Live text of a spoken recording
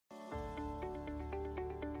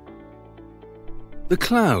The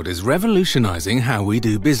cloud is revolutionizing how we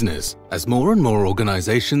do business as more and more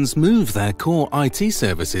organizations move their core IT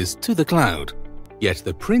services to the cloud. Yet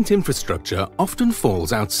the print infrastructure often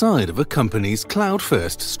falls outside of a company's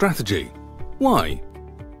cloud-first strategy. Why?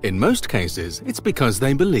 In most cases, it's because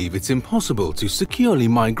they believe it's impossible to securely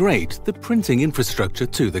migrate the printing infrastructure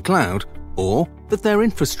to the cloud, or that their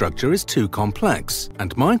infrastructure is too complex,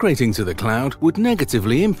 and migrating to the cloud would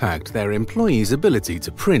negatively impact their employees' ability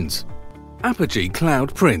to print. Apogee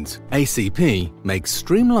Cloud Print (ACP) makes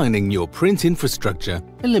streamlining your print infrastructure,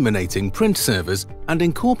 eliminating print servers, and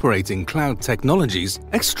incorporating cloud technologies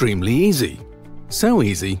extremely easy. So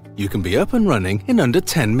easy, you can be up and running in under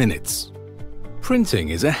 10 minutes. Printing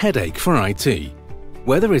is a headache for IT.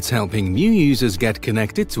 Whether it's helping new users get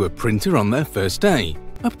connected to a printer on their first day,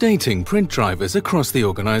 updating print drivers across the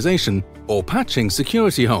organization, or patching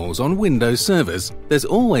security holes on Windows servers, there's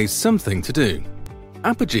always something to do.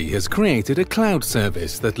 Apogee has created a cloud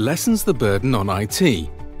service that lessens the burden on IT,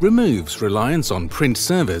 removes reliance on print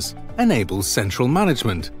servers, enables central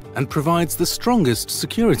management, and provides the strongest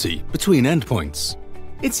security between endpoints.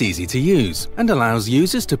 It's easy to use and allows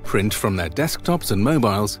users to print from their desktops and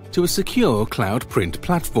mobiles to a secure cloud print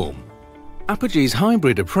platform. Apogee's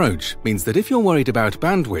hybrid approach means that if you're worried about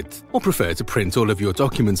bandwidth or prefer to print all of your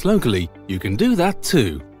documents locally, you can do that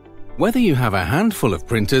too. Whether you have a handful of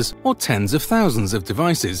printers or tens of thousands of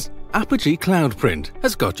devices, Apogee Cloud Print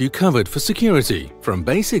has got you covered for security, from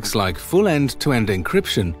basics like full end-to-end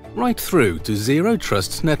encryption right through to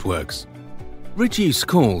zero-trust networks. Reduce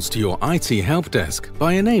calls to your IT help desk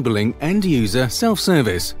by enabling end-user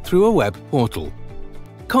self-service through a web portal.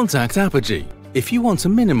 Contact Apogee if you want to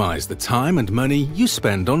minimize the time and money you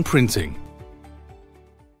spend on printing.